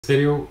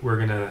Video we're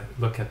going to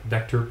look at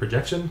vector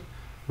projection,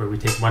 where we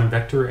take one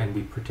vector and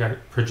we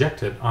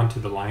project it onto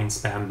the line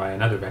spanned by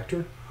another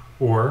vector,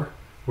 or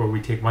where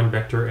we take one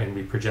vector and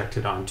we project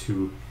it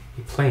onto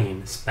a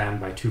plane spanned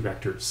by two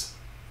vectors.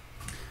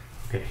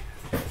 Okay,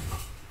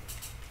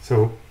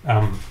 so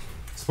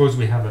suppose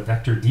we have a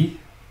vector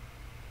D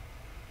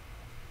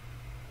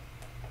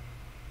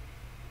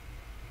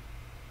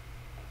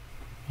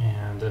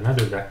and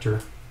another vector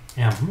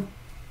M,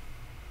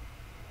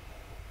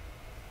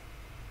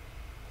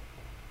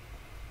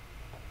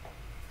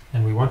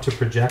 and we want to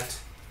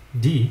project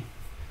D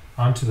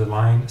onto the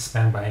line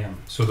spanned by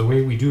M. So the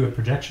way we do a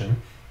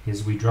projection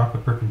is we drop a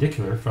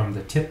perpendicular from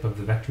the tip of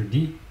the vector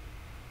D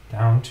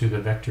down to the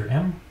vector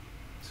M.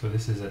 So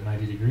this is at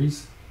 90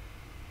 degrees.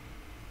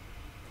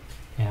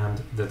 And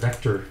the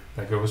vector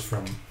that goes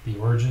from the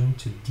origin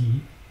to D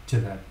to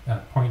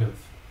that point of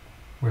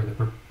where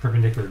the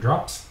perpendicular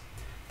drops,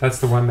 that's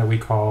the one that we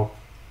call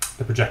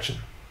the projection.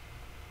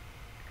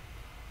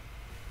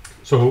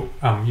 So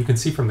you can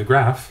see from the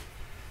graph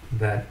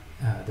that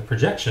the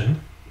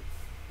projection,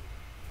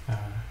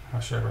 how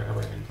should I write? I'll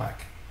write it in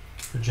black.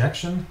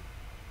 Projection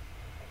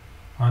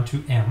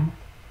onto M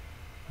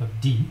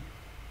of D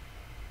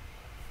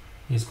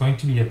is going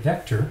to be a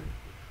vector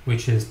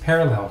which is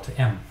parallel to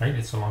M, right?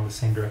 It's along the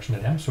same direction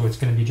as M, so it's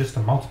going to be just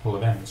a multiple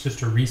of M. It's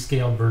just a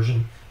rescaled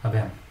version of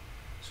M.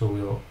 So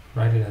we'll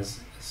write it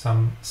as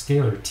some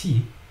scalar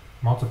T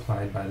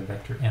multiplied by the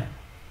vector M.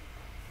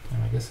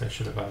 And I guess I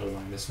should have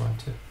underlined this one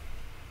to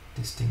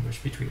distinguish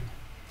between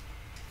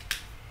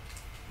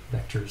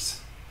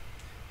vectors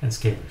and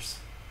scalars.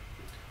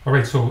 All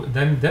right, so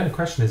then the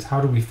question is, how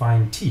do we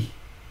find T?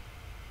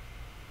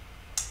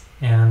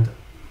 And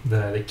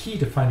the key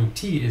to finding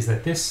T is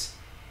that this,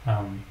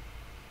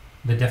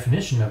 the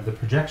definition of the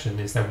projection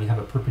is that we have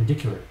a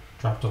perpendicular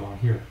dropped along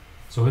here.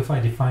 So if I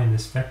define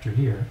this vector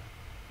here,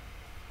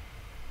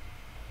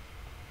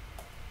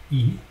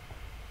 E,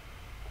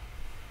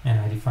 and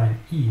I define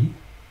E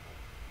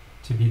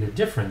to be the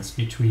difference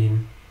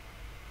between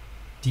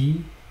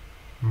D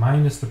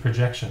minus the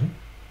projection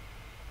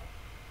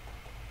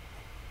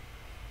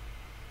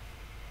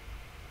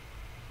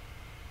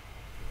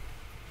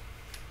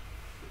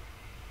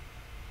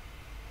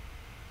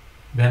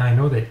then I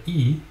know that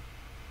E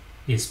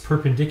is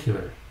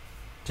perpendicular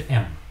to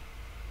M.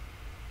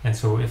 And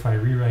so if I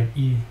rewrite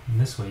E in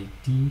this way,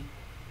 D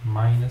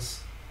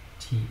minus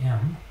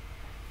Tm,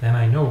 then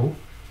I know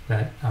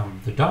that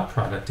the dot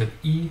product of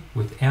E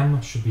with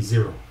M should be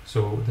 0.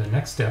 So the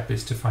next step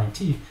is to find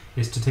T,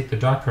 is to take the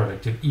dot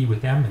product of E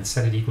with M and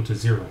set it equal to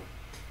 0.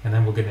 And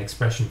then we'll get an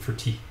expression for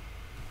T.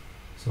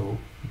 So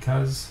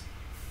because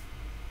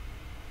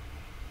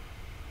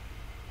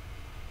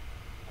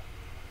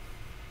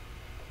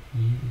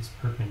E is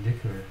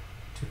perpendicular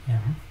to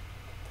M,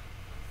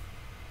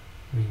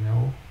 we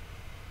know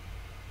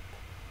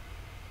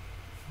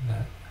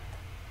that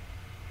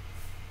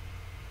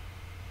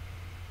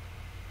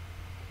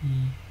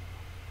E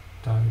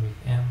dotted with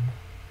M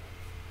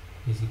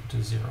is equal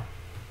to 0.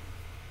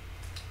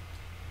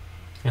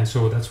 And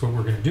so that's what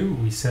we're going to do.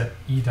 We set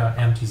E dot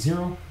M to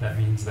 0. That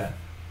means that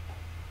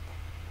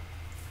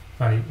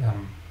if I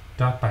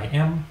dot by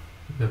M,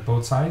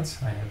 both sides,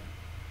 I have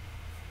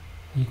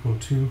equal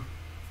to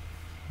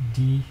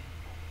D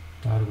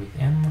dotted with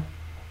M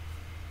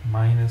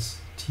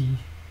minus T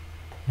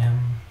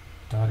M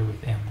dotted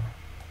with M.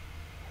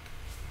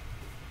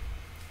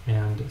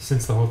 And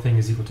since the whole thing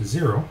is equal to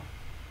 0,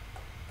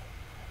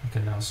 I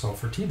can now solve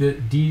for T. The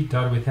D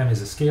dotted with M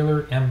is a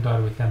scalar, M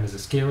dotted with M is a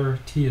scalar,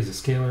 T is a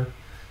scalar.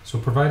 So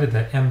provided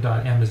that M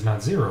dot M is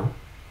not 0,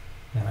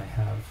 then I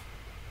have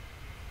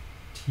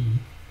T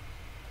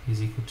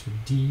is equal to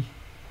D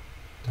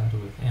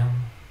dotted with M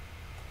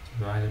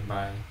divided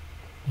by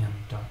M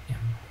dot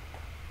M.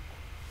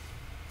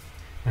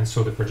 And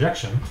so the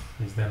projection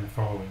is then the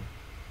following: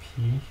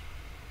 P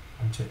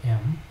onto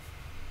M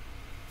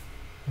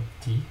of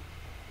D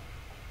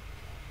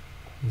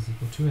is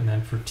equal to, and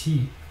then for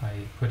T I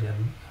put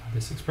in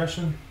this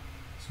expression,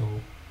 so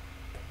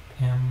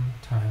M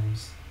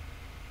times,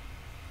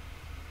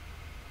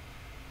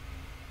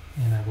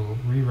 and I will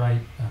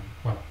rewrite,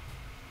 well,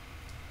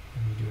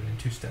 let me do it in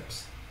two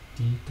steps.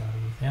 D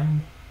dotted with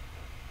M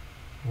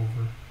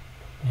over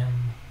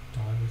M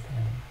dotted with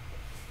M.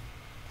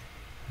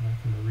 And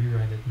I'm going to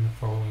rewrite it in the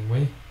following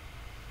way.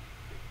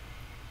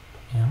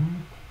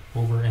 M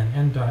over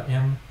N dot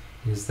M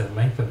is the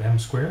length of M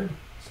squared,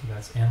 so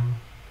that's M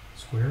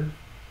squared.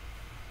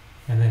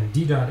 And then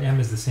D dot M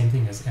is the same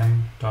thing as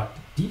M dot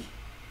D,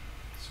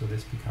 so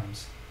this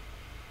becomes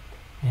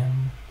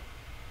M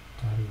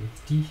dotted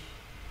with D.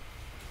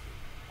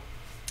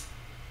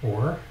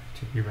 Or,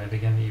 to rewrite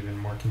again the even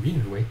more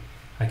convenient way,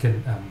 I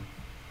can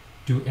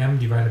do M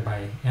divided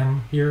by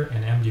M here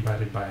and M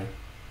divided by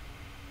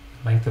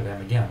length of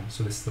M again,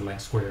 so this is the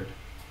length squared.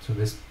 So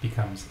this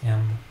becomes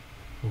M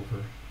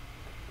over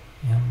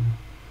M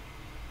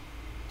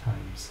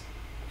times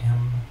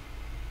M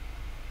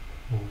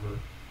over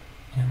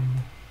M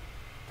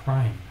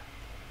prime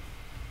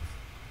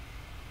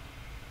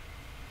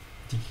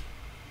D.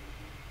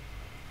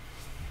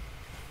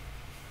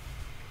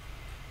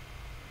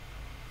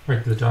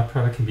 Right, the dot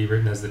product can be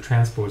written as the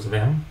transpose of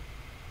m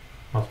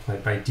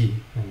multiplied by d,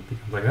 and it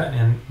becomes like that.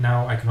 And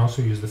now I can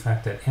also use the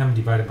fact that m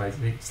divided by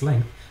its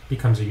length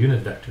becomes a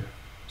unit vector.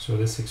 So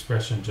this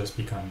expression just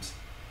becomes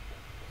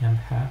m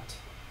hat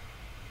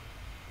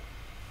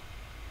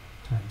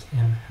times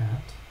m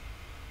hat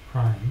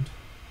primed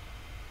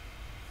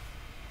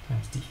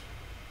times d.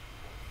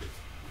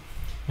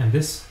 And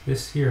this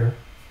here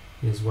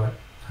is what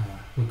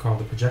we call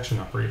the projection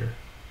operator.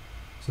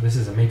 So this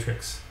is a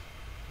matrix.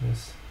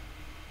 This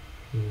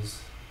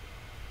is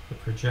the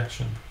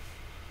projection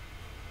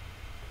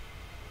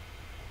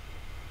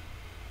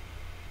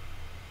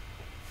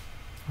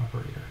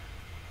operator.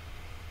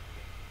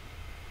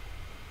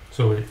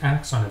 So it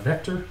acts on a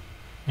vector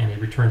and it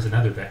returns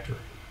another vector.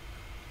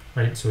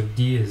 Right? So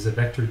d is a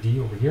vector d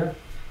over here,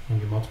 and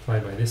you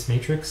multiply by this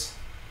matrix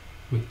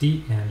with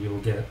d, and you'll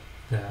get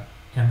that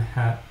m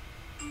hat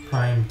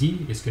prime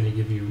d is going to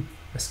give you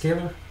a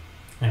scalar,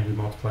 and we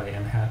multiply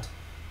m hat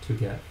to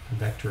get a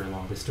vector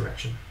along this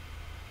direction.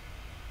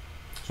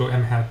 So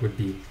m hat would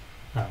be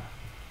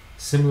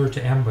similar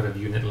to m, but of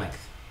unit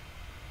length.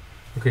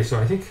 Okay, so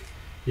I think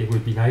it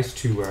would be nice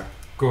to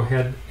go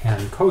ahead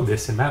and code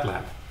this in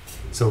MATLAB.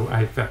 So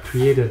I've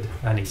created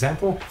an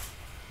example,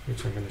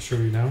 which I'm going to show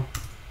you now.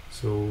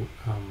 So,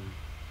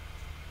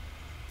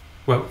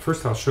 well,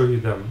 first I'll show you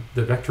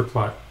the vector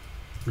plot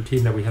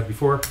routine that we had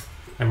before.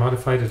 I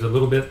modified it a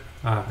little bit.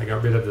 I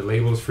got rid of the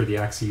labels for the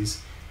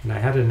axes, and I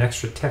had an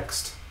extra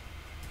text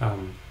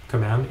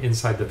command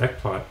inside the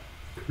vecplot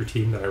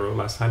routine that I wrote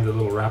last time, the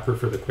little wrapper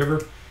for the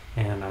quiver,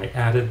 and I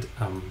added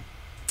a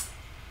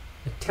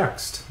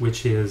text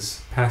which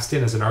is passed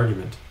in as an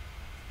argument,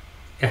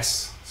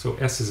 s. So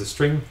s is a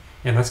string,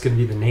 and that's going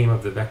to be the name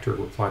of the vector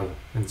we're plotting,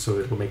 and so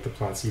it will make the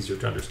plots easier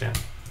to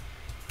understand.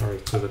 All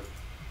right, so the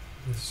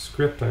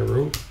script I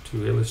wrote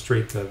to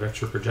illustrate the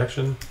vector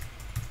projection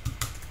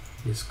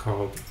is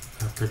called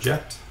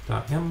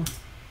project.m.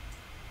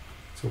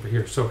 It's over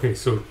here. So okay,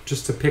 so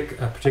just to pick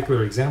a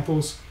particular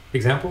example,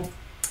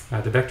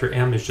 the vector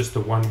m is just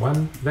the 1,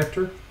 1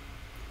 vector.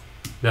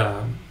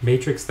 The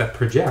matrix that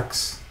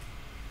projects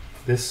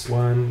this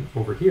one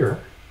over here,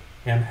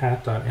 m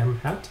hat dot m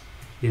hat,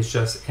 is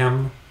just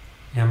m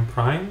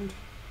primed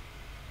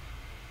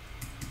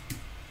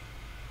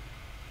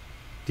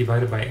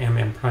divided by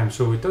m prime.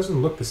 So it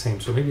doesn't look the same,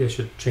 so maybe I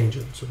should change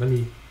it. So let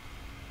me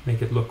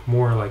make it look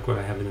more like what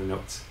I have in the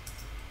notes.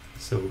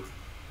 So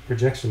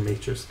projection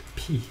matrix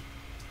P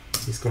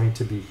is going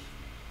to be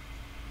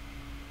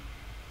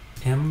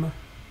m,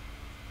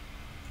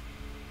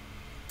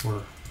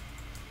 or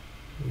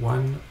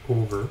 1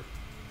 over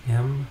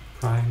m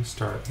prime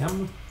star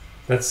m.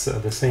 That's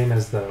the same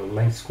as the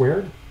length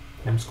squared,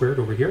 m squared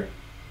over here.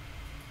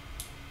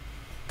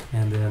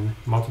 And then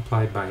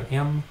multiplied by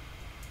m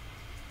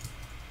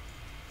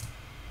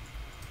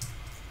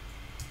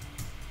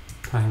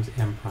times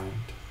m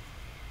primed.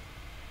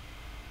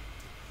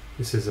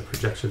 This is a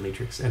projection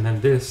matrix. And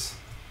then this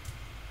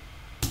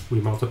we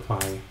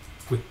multiply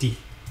with d.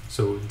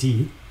 So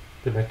d,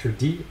 the vector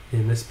d,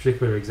 in this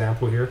particular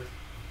example here,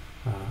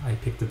 I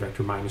picked the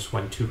vector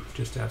 -1, 2,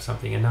 just to have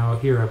something. And now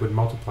here I would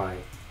multiply,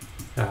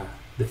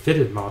 the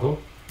fitted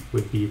model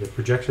would be the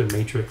projection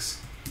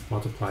matrix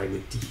multiplied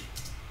with d.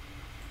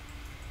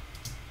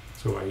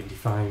 So I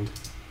defined,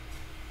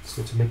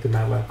 so to make the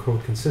MATLAB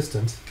code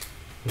consistent,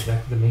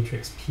 the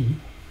matrix P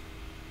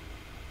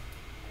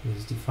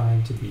is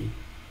defined to be,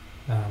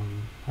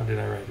 how did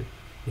I write it?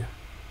 Yeah.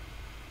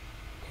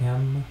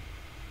 M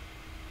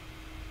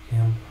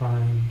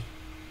primed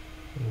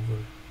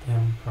over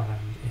m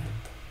primed m.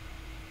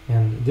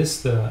 And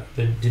this, the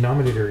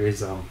denominator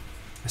is a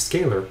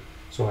scalar,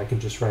 so I can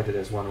just write it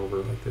as 1 over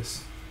like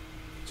this.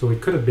 So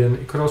it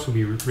could also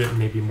be written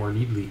maybe more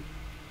neatly,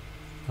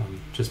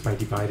 just by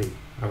dividing.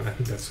 I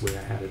think that's the way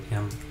I had it,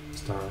 m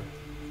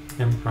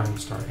prime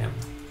star m.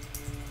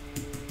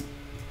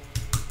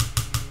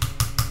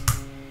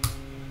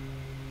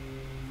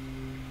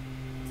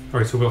 All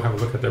right, so we'll have a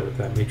look at that, what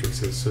that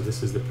matrix is. So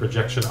this is the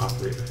projection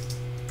operator.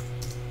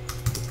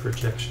 The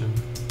projection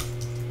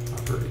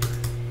operator.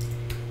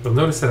 You'll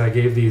notice that I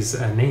gave these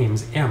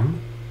names: M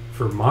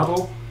for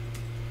model,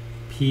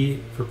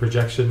 P for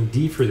projection,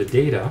 D for the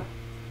data,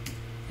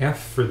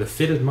 F for the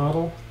fitted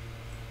model,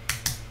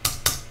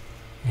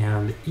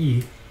 and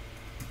E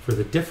for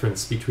the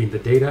difference between the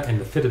data and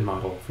the fitted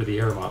model for the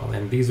error model.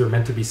 And these are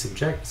meant to be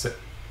suggestive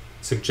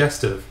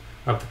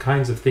of the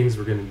kinds of things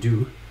we're going to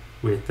do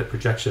with the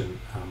projection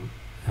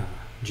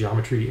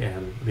geometry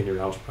and linear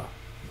algebra.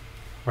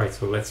 All right,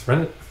 so let's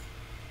run it.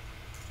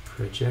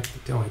 Project,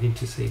 oh, I need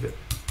to save it.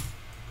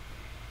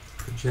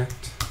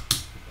 Project,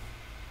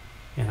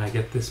 and I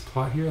get this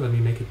plot here. Let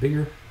me make it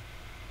bigger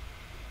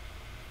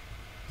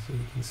so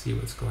you can see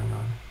what's going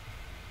on.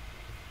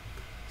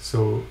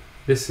 So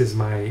this is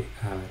my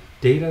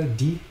data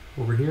D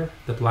over here,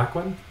 the black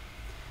one,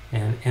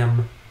 and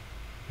M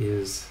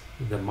is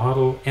the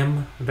model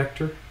M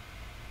vector.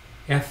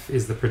 F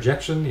is the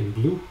projection in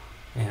blue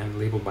and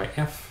labeled by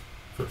F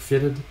for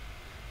fitted,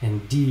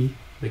 and D,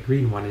 the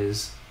green one,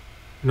 is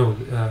no,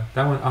 that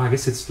one, I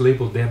guess it's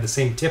labeled, they have the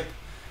same tip.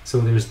 So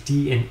there's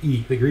D and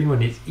E. The green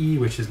one is E,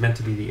 which is meant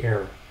to be the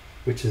error,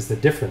 which is the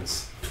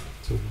difference.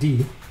 So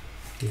D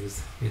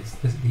is this,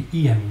 the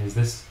E, I mean, is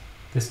this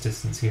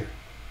distance here.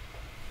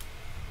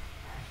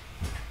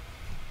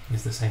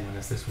 Is the same one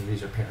as this one.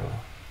 These are parallel.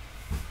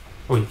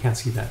 Oh, you can't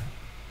see that.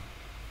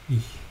 E.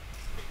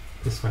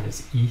 This one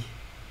is E.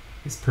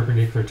 It's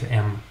perpendicular to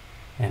M,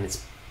 and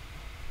it's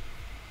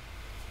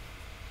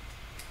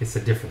a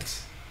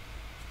difference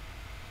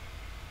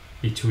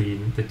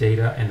between the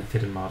data and the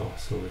fitted model.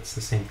 So it's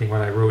the same thing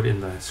what I wrote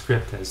in the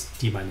script as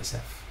D minus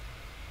F.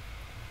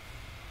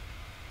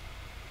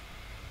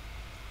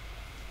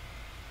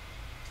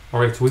 All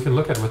right, so we can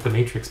look at what the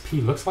matrix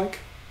P looks like.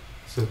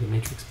 So the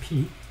matrix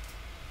P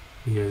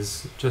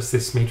is just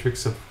this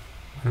matrix of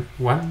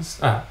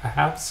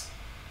halves,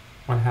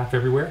 1/2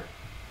 everywhere.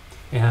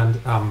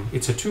 And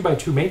it's a 2 by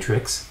 2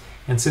 matrix.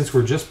 And since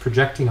we're just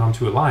projecting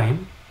onto a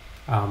line,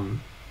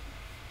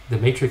 the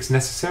matrix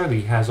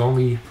necessarily has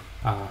only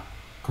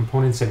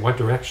components in one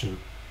direction,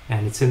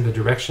 and it's in the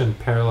direction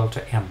parallel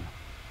to M.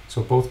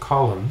 So both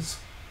columns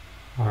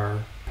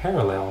are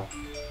parallel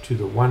to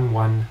the 1,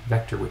 1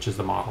 vector, which is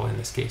the model in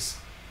this case.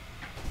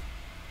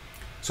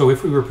 So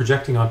if we were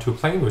projecting onto a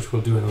plane, which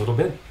we'll do in a little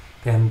bit,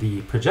 then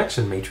the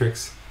projection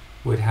matrix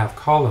would have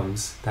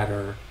columns that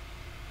are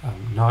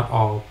not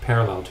all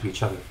parallel to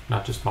each other,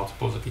 not just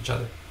multiples of each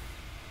other.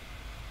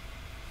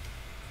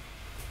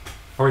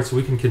 All right, so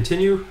we can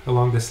continue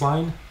along this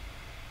line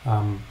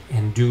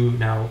and do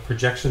now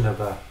projection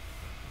of a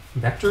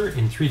vector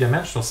in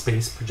 3-dimensional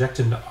space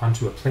projected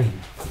onto a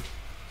plane.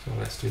 So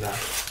let's do that.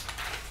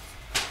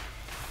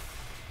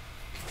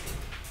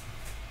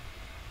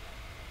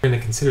 We're going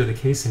to consider the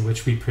case in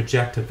which we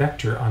project a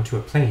vector onto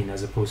a plane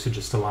as opposed to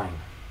just a line.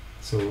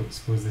 So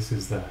suppose this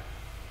is the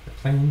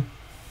plane.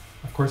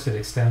 Of course it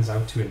extends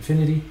out to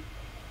infinity,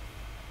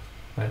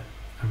 but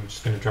I'm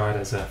just going to draw it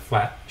as a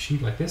flat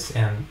sheet like this,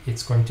 and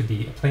it's going to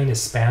be, a plane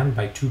is spanned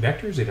by 2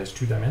 vectors. It has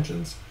 2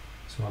 dimensions.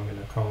 So I'm going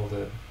to call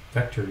the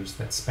vectors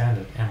that span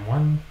it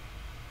M1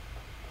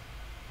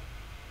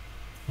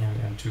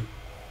 and M2.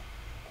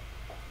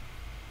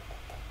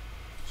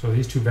 So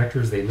these 2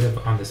 vectors, they live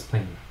on this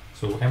plane.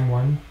 So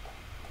M1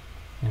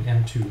 and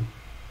M2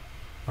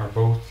 are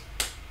both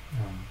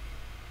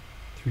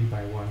 3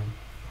 by 1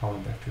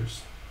 column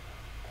vectors.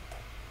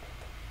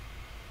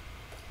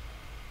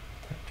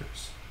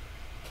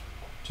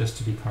 Just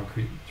to be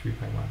concrete, 3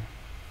 by 1.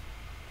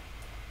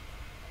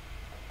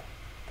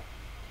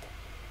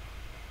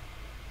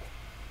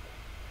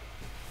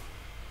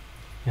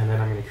 And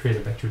then I'm going to create a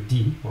vector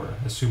D, or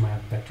assume I have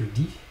a vector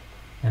D.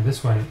 And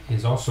this one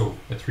is also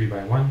a 3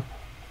 by 1.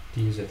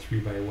 D is a 3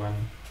 by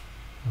 1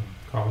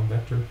 column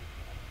vector.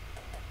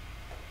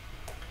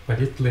 But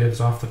it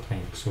lives off the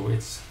plane, so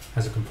it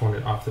has a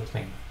component off the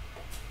plane.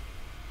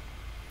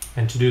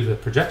 And to do the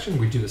projection,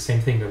 we do the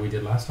same thing that we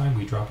did last time.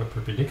 We drop a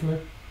perpendicular.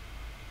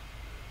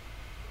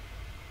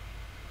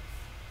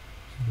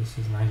 So this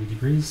is 90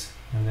 degrees,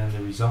 and then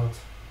the result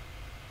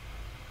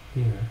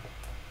here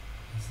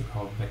is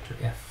called vector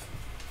F.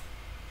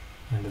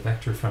 And the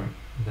vector from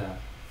the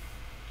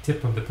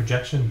tip of the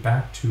projection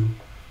back to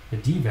the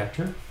D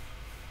vector,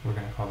 we're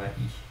going to call that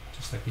E,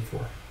 just like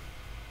before.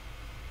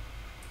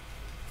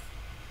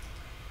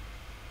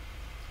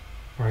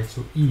 All right,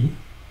 so E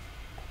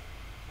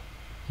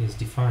is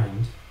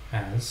defined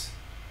as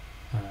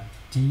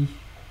D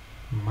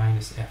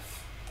minus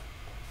F,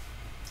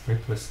 right?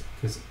 Because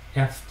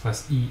F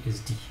plus E is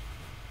D.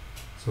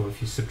 So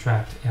if you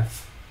subtract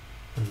F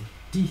from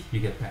D, you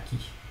get back E.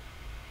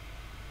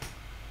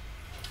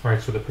 All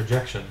right, so the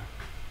projection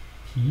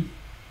P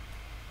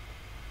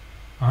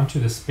onto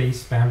the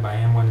space spanned by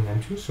M1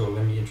 and M2. So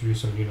let me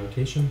introduce some new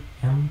notation.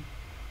 M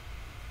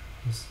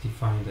is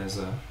defined as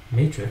a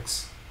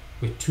matrix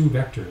with 2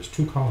 vectors,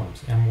 2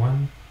 columns,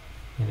 M1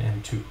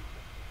 and M2.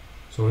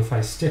 So if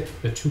I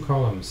stick the 2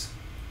 columns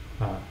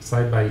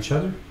side by each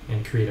other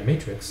and create a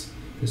matrix,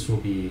 this will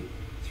be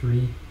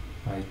 3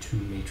 by 2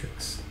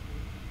 matrix.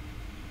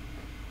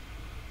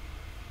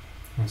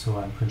 And so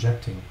I'm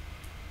projecting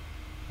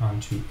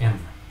onto M.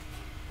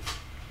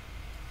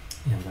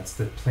 And that's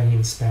the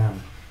plane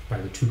spanned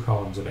by the 2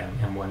 columns of M,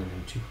 M1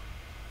 and M2.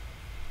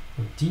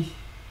 And D.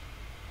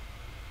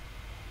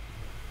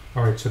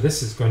 All right, so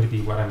this is going to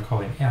be what I'm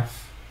calling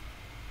F.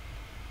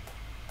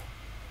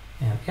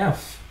 And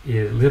F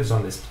lives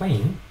on this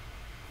plane,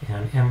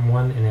 and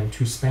M1 and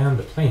M2 span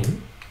the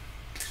plane.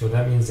 So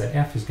that means that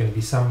F is going to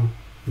be some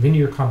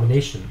linear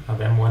combination of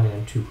M1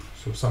 and M2,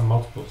 so some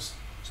multiples.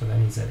 So that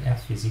means that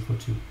F is equal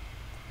to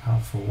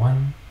alpha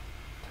 1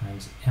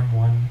 times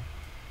M1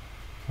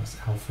 plus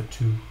alpha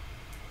 2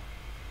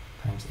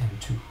 times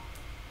M2.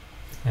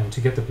 And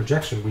to get the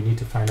projection, we need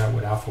to find out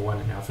what alpha 1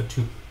 and alpha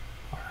 2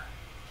 are.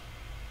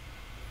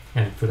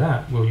 And for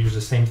that, we'll use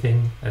the same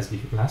thing as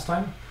last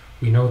time.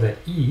 We know that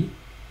E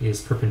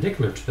is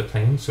perpendicular to the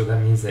plane, so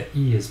that means that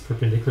E is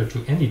perpendicular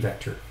to any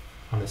vector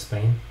on this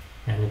plane,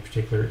 and in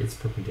particular, it's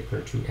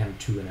perpendicular to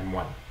M2 and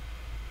M1.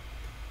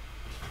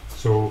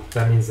 So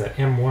that means that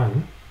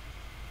M1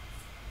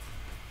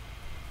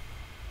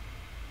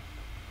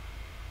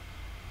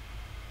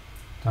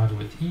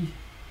 with E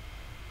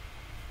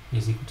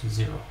is equal to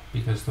 0,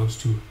 because those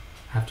two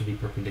have to be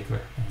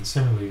perpendicular. And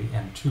similarly,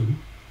 M2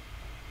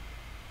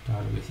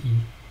 dotted with E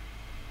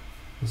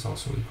is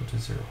also equal to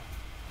 0.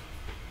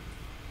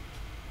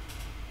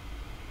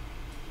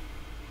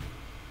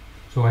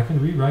 So I can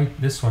rewrite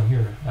this one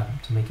here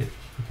to make it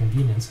for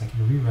convenience. I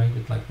can rewrite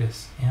it like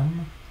this: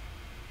 M,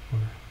 or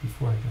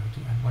before I go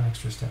to add one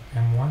extra step,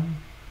 M1,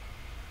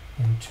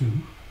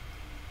 M2,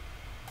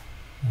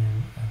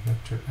 and a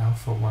vector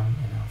alpha 1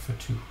 and alpha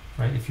 2.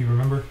 Right? If you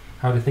remember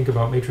how to think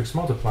about matrix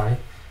multiply,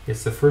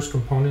 it's the first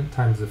component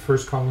times the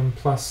first column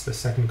plus the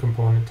second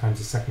component times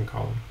the second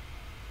column.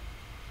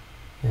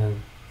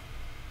 And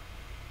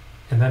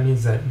that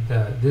means that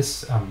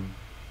this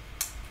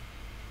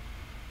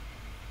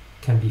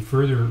can be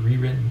further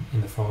rewritten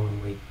in the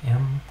following way: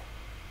 M,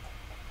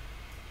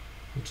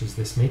 which is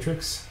this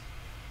matrix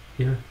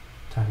here,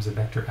 times a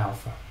vector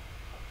alpha.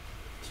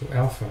 So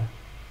alpha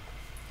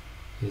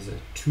is a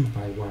 2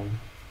 by 1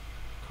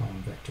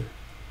 column vector.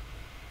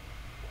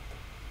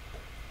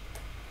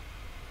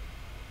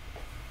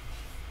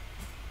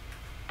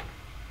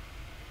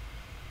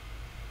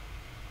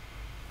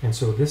 And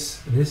so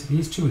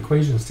these two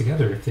equations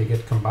together, if they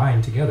get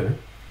combined together,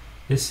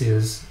 this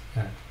is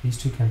these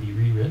two can be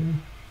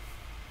rewritten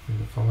in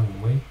the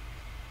following way: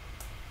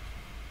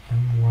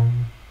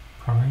 M1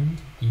 primed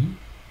E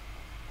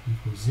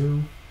equals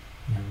 0,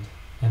 and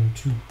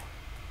M2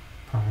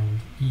 primed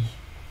E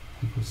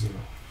equals 0.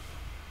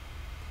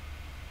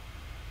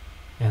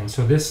 And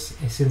so this,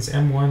 since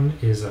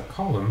M1 is a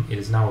column, it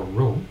is now a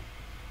row,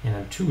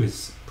 and M2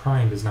 is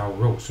primed is now a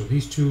row. So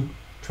these two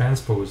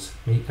transpose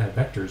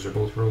vectors are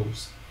both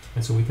rows,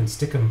 and so we can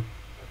stick them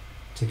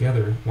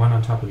together, one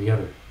on top of the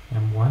other.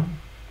 M1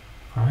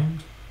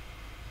 primed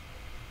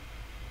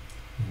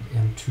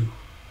and M2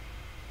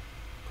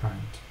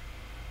 primed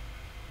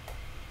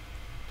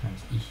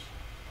times E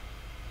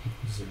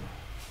equals 0.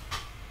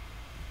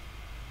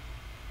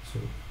 So,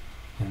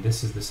 and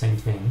this is the same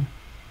thing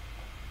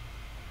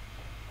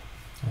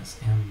as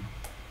M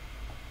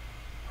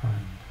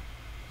prime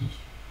E.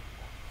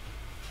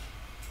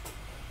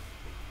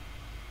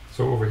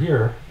 So over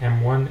here,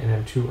 M1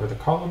 and M2 are the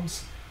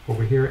columns.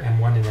 Over here,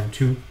 M1 and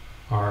M2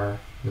 are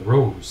the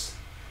rows.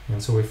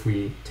 And so if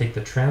we take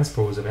the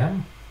transpose of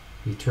M,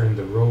 we turn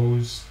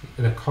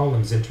the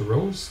columns into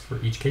rows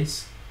for each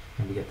case,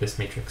 and we get this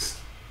matrix.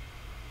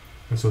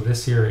 And so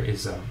this here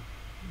is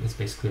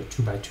basically a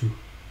 2 by 2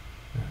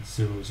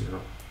 0,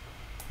 0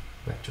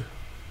 vector.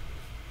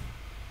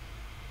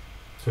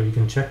 So you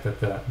can check that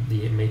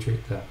the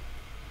matrix,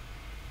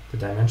 the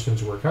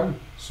dimensions work out.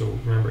 So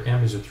remember,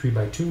 M is a 3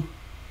 by 2.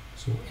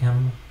 So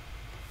M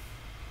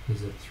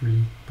is a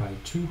 3 by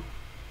 2.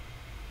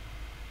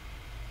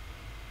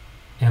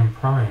 M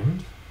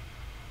primed,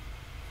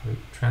 if I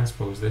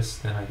transpose this,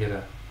 then I get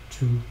a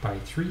 2 by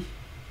 3.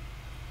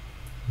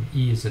 And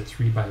E is a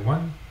 3 by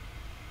 1.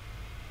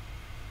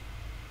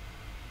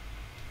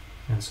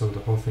 And so the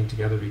whole thing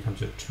together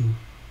becomes a 2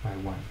 by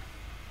 1,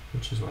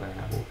 which is what I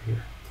have over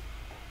here.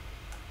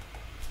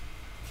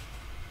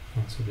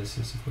 And so this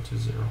is equal to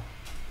 0.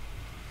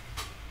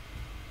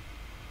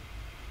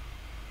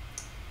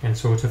 And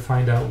so to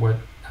find out what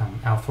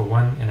alpha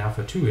 1 and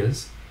alpha 2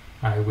 is,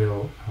 I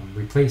will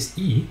replace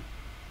E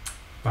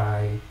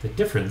by the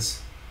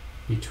difference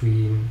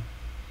between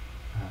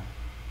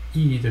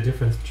E, the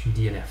difference between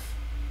D and F.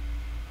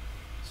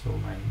 So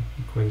my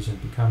equation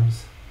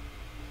becomes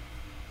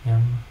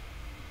M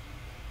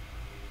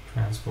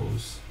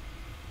transpose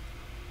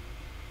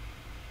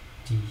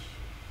D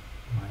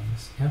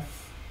minus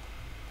F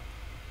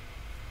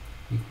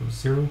equals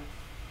 0.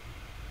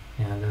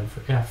 And then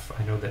for F,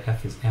 I know that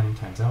F is M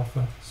times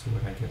alpha, so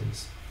what I get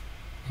is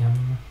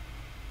M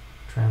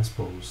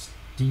transpose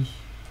D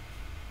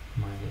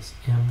minus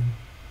M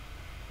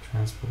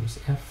transpose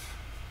F.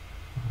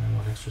 I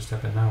want extra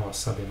step, and now I'll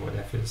sub in what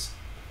F is.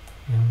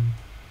 M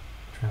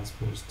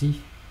transpose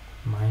D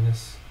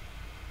minus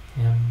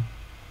M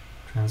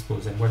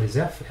transpose, and what is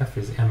F? F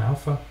is M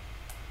alpha.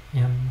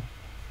 M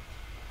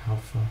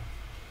alpha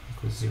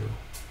equals 0.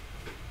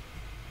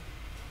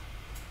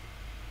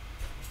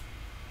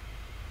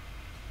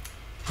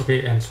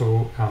 Okay, and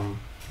so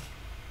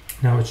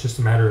now it's just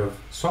a matter of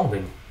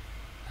solving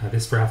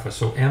this for alpha.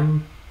 So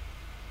M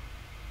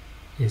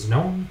is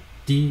known,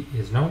 D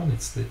is known,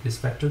 it's this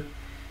vector,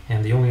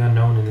 and the only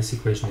unknown in this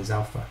equation is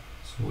alpha.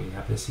 So we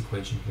have this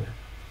equation here.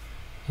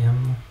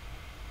 M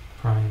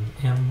prime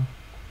M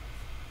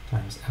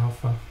times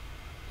alpha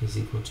is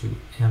equal to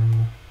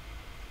M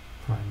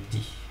prime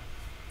D.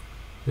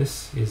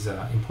 This is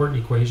an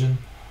important equation.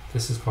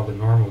 This is called the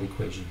normal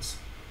equations.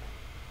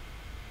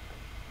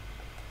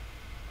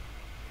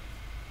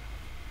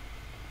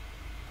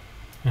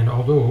 And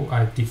although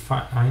I've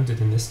defined it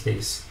in this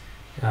case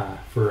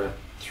for a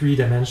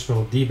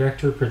 3-dimensional D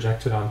vector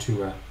projected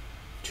onto a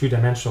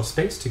 2-dimensional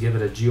space to give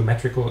it a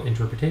geometrical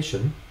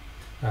interpretation,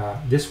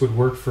 this would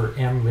work for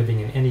M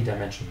living in any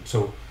dimension.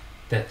 So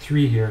that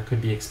 3 here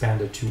could be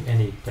expanded to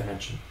any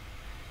dimension.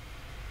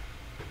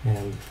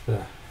 And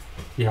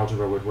the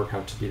algebra would work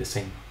out to be the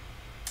same.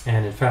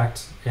 And in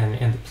fact,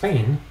 and the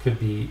plane could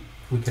be,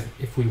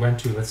 if we went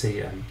to, let's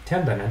say,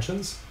 10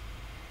 dimensions,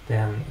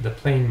 then the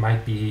plane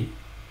might be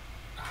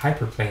a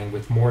hyperplane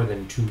with more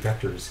than 2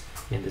 vectors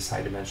in this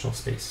high dimensional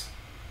space.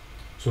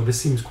 So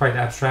this seems quite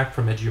abstract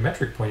from a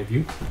geometric point of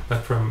view,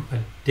 but from a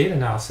data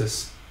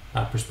analysis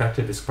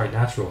perspective, it's quite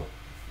natural,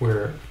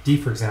 where D,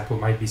 for example,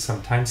 might be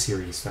some time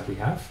series that we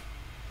have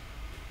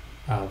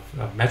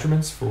of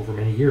measurements for over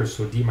many years.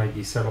 So D might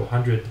be several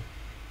hundred,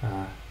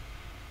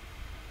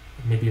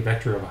 maybe a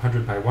vector of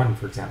 100 by 1,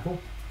 for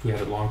example. If we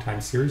had a long time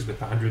series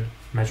with 100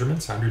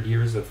 measurements, 100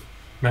 years of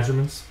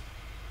measurements,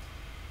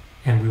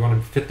 and we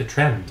want to fit the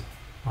trend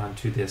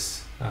onto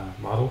this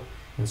model,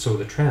 and so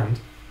the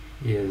trend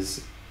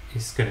is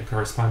going to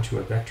correspond to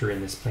a vector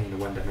in this plane, a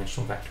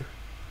one-dimensional vector.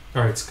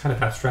 All right, it's kind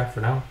of abstract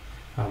for now.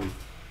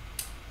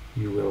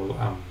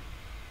 It'll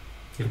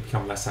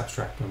become less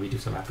abstract when we do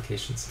some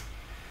applications.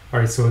 All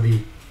right, so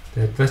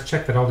let's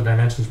check that all the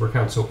dimensions work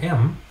out. So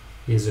M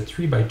is a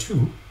 3 by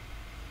 2,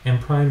 M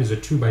prime is a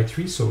 2 by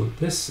 3. So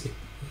this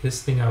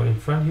thing out in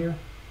front here,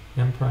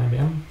 M prime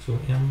M. So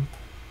M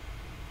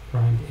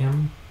prime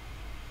M.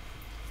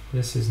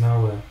 This is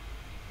now a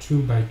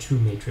 2 by 2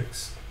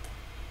 matrix.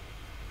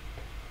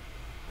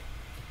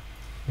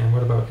 And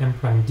what about M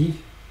prime D?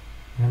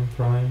 M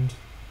primed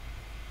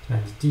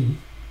times D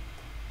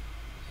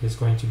is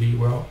going to be,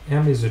 well,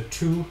 M is a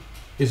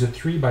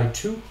 3 by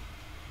 2,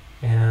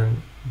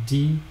 and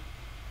D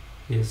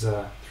is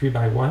a 3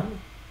 by 1.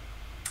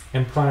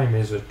 M prime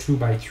is a 2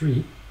 by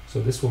 3,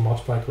 so this will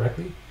multiply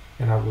correctly,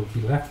 and I will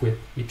be left with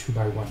a 2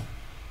 by 1.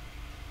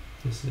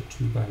 This is a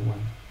 2 by 1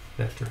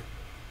 vector.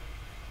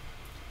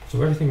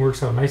 So everything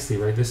works out nicely,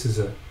 right? This is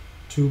a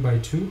 2 by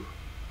 2,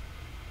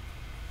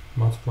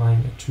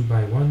 multiplying a 2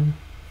 by 1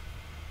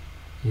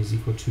 is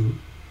equal to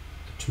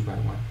a 2 by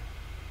 1.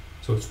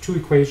 So it's 2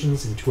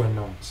 equations and 2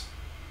 unknowns.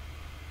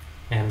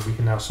 And we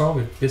can now solve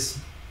it.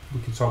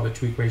 We can solve the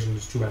 2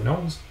 equations, 2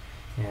 unknowns,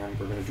 and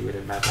we're going to do it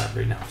in MATLAB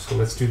right now. So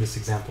let's do this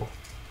example.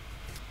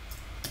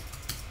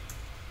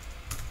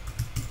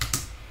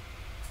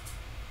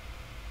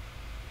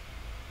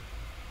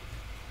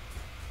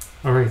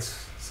 All right,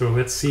 so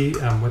let's see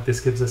what this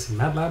gives us in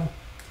MATLAB.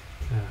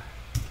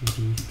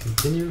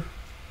 Continue.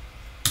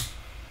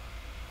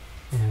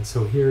 And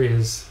so here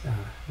is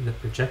the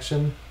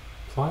projection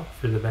plot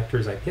for the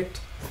vectors I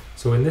picked.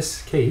 So in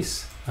this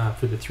case,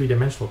 for the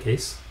 3-dimensional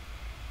case,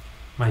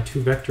 my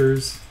 2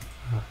 vectors,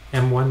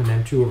 M1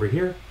 and M2 over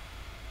here.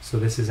 So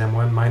this is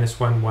M1 minus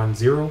 1, 1,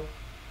 0.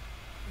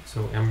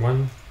 So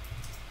M1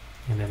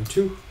 and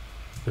M2.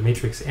 The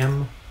matrix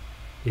M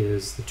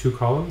is the 2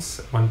 columns,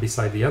 one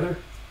beside the other.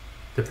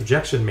 The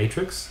projection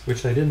matrix,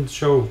 which I didn't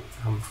show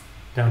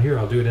down here,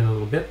 I'll do it in a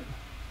little bit,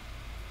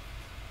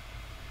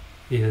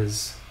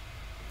 is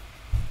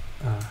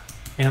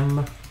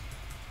M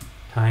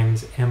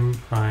times M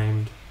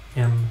primed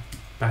M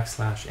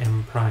backslash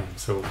M prime.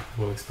 So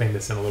we'll explain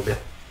this in a little bit.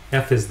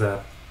 F is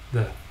the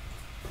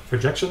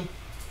projection.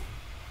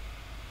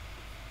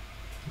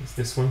 It's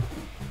this one.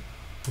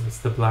 And it's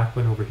the black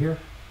one over here.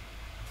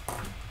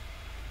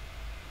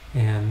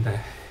 And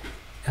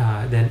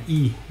then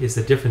E is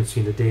the difference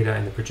between the data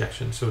and the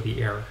projection, so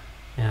the error.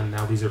 And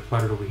now these are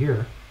plotted over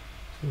here.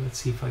 So let's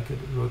see if I could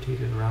rotate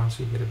it around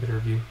so you get a better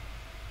view.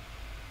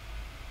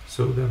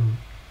 So the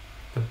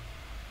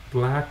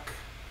black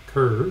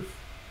curve,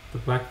 the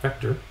black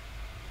vector,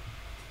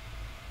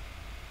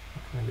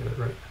 how can I get it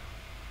right?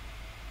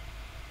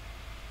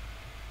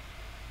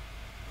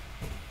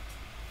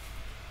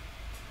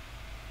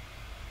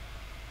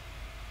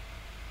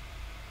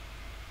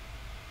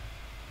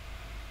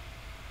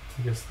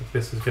 I guess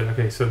this is good.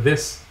 Okay, so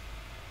this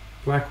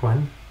black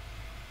one,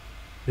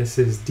 this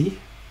is D.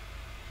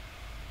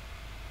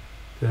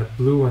 The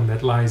blue one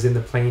that lies in the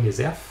plane is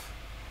F.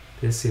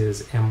 This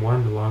is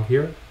M1 along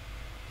here,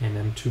 and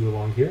M2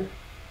 along here.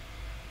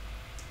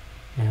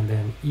 And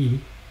then E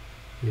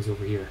is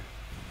over here.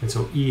 And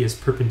so E is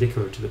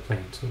perpendicular to the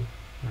plane. So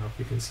I don't know if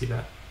you can see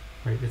that,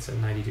 right? It's at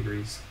 90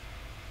 degrees.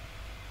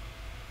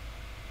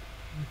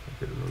 If I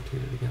could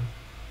rotate it again.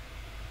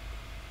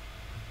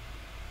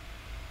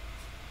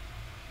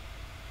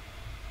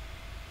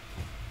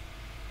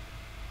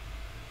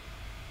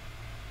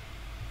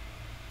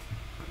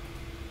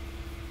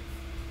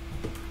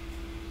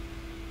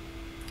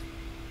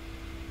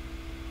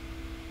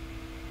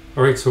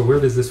 All right, so where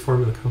does this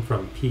formula come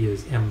from? P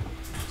is M.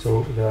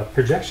 So the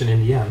projection in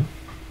the M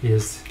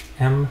is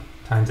M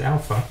times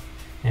alpha.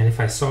 And if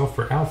I solve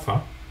for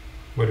alpha,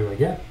 what do I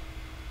get?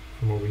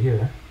 From over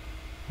here,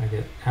 I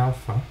get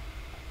alpha.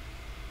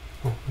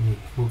 Oh, let me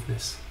move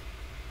this.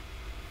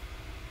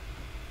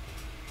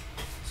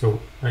 So,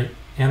 right,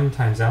 M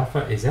times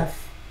alpha is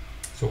F.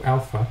 So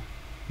alpha,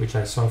 which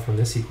I saw from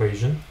this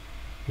equation,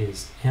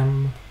 is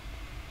M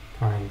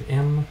primed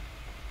M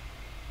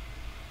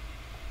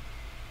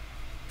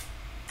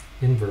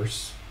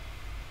inverse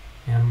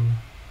M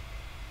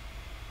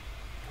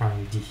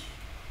prime D.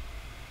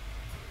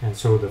 And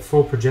so the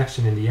full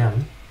projection in the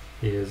end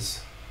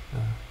is,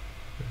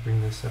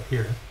 bring this up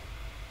here,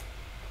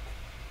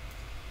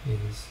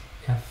 is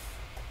F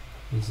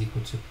is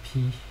equal to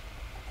P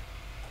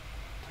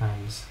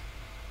times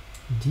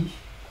D,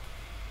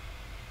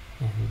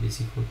 and it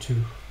is equal to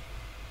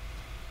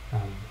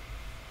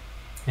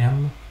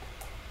M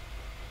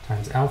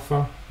times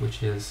alpha,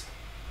 which is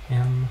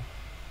M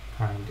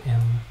primed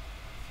M.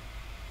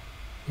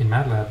 In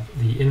MATLAB,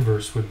 the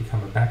inverse would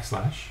become a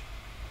backslash,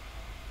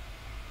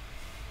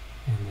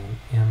 and then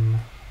M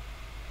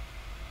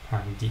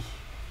prime D.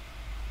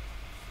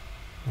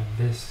 And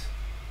this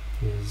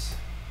is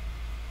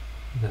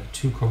the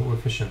two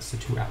coefficients, the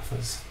two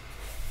alphas.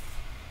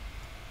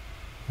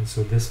 And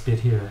so this bit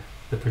here,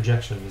 the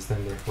projection, is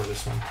then therefore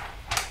this one.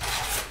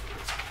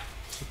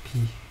 So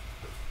P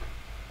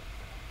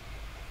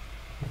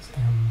is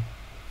M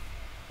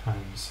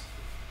times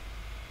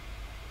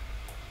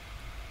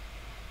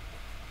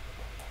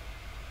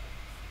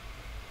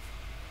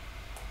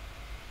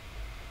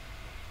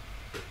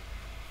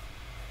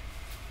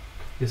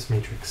this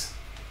matrix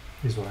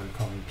is what I'm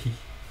calling P.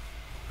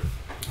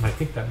 And I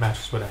think that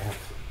matches what I have.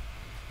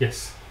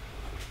 Yes.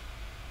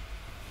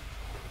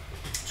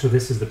 So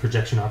this is the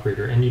projection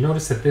operator. And you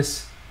notice that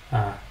this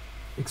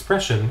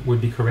expression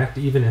would be correct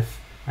even if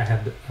I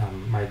had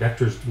my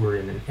vectors were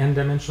in an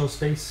n-dimensional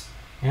space,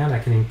 and I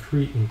can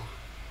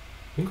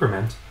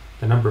increment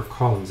the number of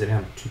columns in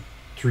M to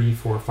 3,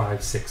 4,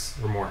 5, 6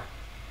 or more.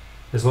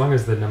 As long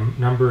as the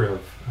number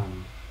of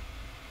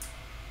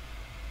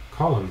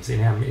columns in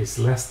M is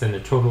less than the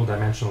total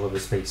dimensional of the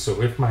space.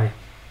 So if my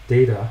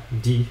data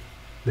D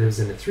lives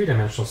in a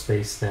 3-dimensional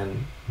space,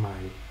 then my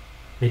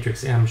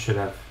matrix M should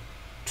have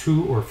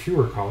 2 or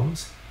fewer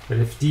columns. But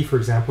if D, for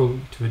example,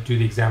 to do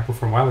the example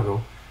from a while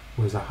ago,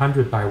 was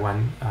 100 by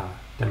 1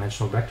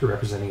 dimensional vector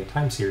representing a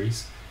time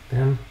series,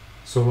 then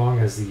so long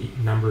as the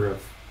number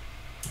of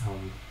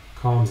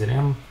columns in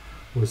M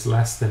was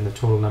less than the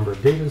total number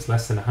of data,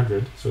 less than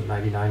 100, so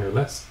 99 or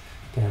less,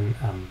 then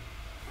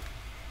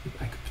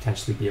I could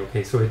potentially be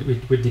okay. So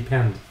it would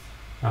depend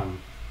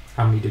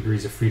how many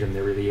degrees of freedom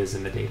there really is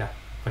in the data,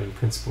 but in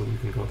principle you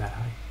can go that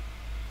high.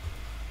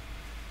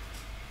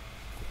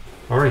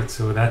 Alright,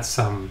 so that's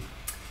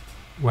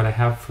what I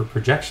have for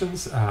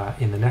projections.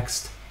 In the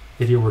next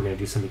video we're going to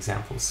do some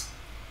examples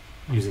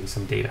using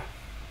some data.